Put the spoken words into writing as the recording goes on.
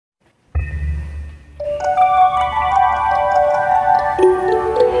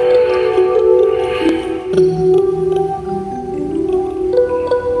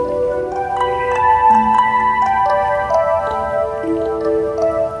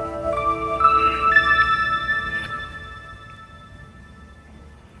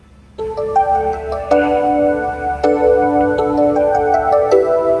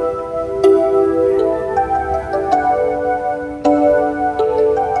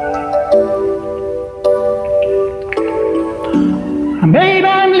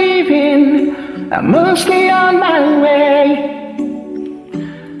I must stay on my way.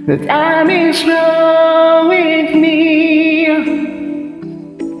 The time is growing near.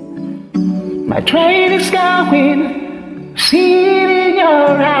 My train is going, see it in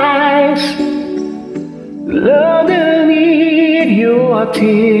your eyes. Love to need your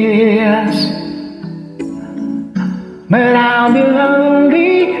tears. But I'll be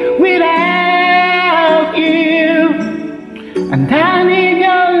lonely without you, and I need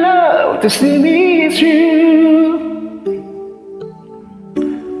your love to see me through.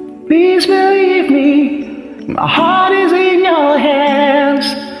 Please believe me, my heart is in your hands,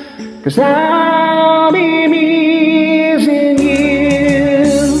 'cause I'll be missing you.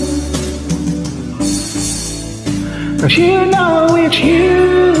 'Cause you know it's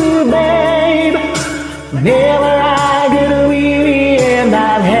you, babe. Whenever I get weary and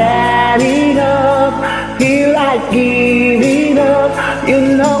I've had enough, feel like giving up, you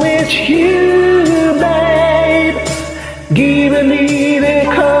know it's you, babe. Giving me the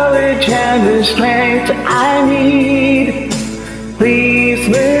courage and the strength I need. Please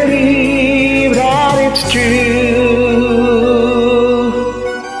believe that it's true.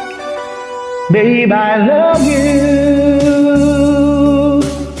 Babe, I love you.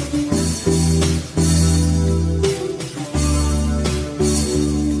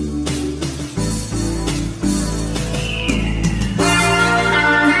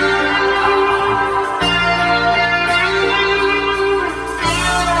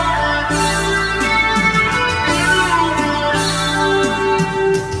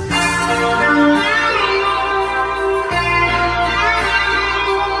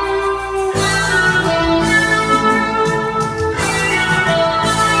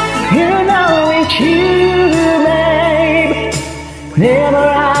 You know it's you, babe. Whenever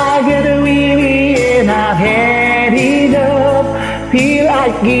I get weary and I've had enough, feel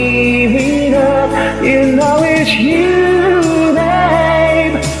like giving up, you know it's you,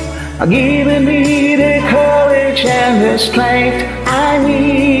 babe. Giving me the courage and the strength I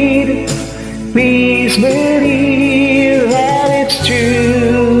need. Please believe that it's true.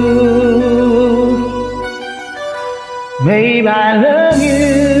 Babe, I love you.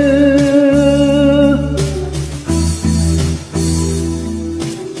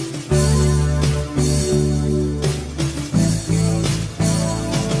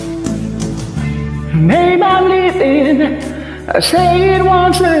 Babe, I'm living, I say it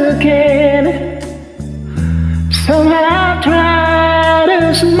once again. Somehow I try to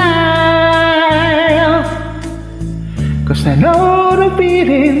smile, 'cause I know the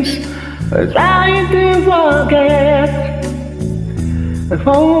feelings I'm trying to forget, if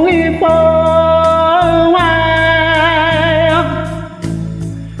only for a while.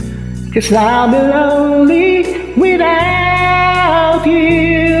 'Cause I'll be lonely without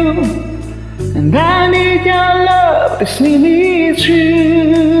you, and I need your love to see me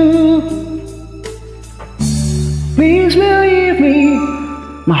through. Please believe me,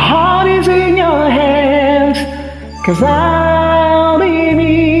 my heart is in your hands, 'cause I'll be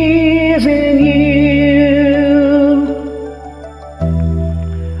missing you.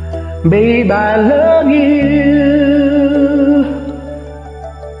 Babe, I love you.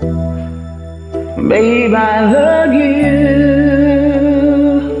 Babe, I love you.